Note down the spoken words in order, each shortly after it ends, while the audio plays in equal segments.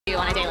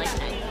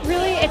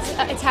Really,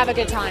 it's have a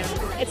good time.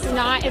 It's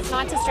not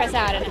to stress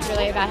out, and it's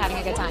really about having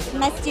a good time.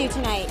 Must do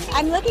tonight.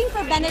 I'm looking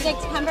for Benedict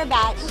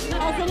Cumberbatch.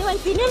 Has anyone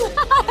seen him?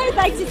 I'd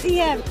like to see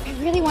him. I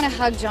really want to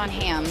hug John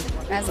Hamm,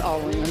 as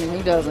always. I mean,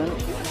 who doesn't?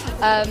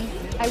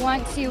 I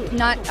want to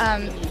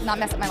not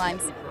mess up my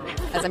lines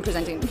as I'm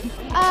presenting.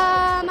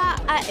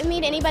 I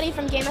meet anybody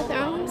from Game of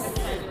Thrones.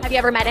 Have you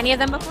ever met any of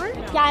them before?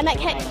 Yeah, I met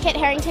Kit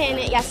Harington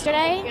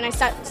yesterday, and I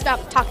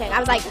stopped talking. I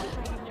was like,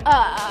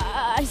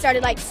 I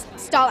started like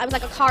I was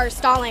like a car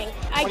stalling.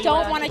 I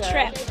don't want to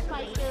trip.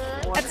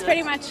 That's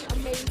pretty much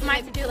my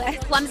to-do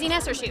list.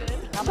 Clumsiness or shoes?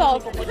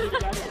 Both.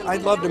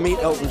 I'd love to meet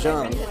Elton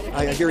John.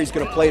 I hear he's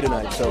going to play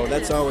tonight, so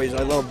that's always,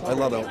 I love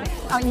Elton.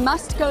 I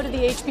must go to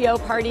the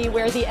HBO party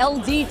where the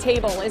LD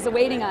table is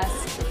awaiting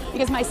us,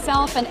 because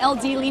myself and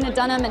LD Lena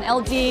Dunham and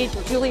LD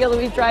Julia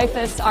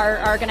Louis-Dreyfus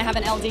are going to have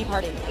an LD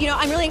party. You know,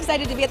 I'm really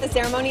excited to be at the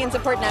ceremony and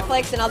support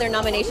Netflix and all their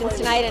nominations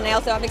tonight, and I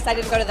also am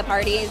excited to go to the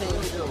parties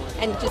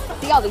and just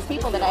see all these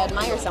people that I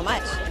admire so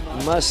much.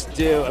 Must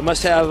do. I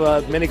must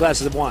have many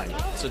glasses of wine.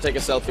 So take a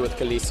selfie with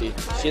Khaleesi.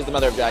 She's the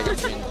mother of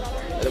dragons. I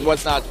mean,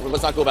 what's not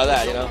cool about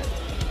that, you know?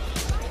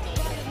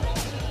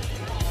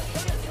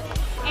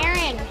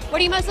 Aaron,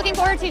 what are you most looking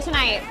forward to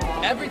tonight?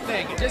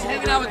 Everything. Just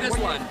hanging out with this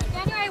one.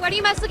 January, what are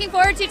you most looking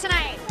forward to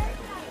tonight?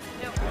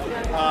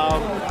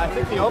 I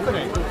think the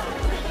opening.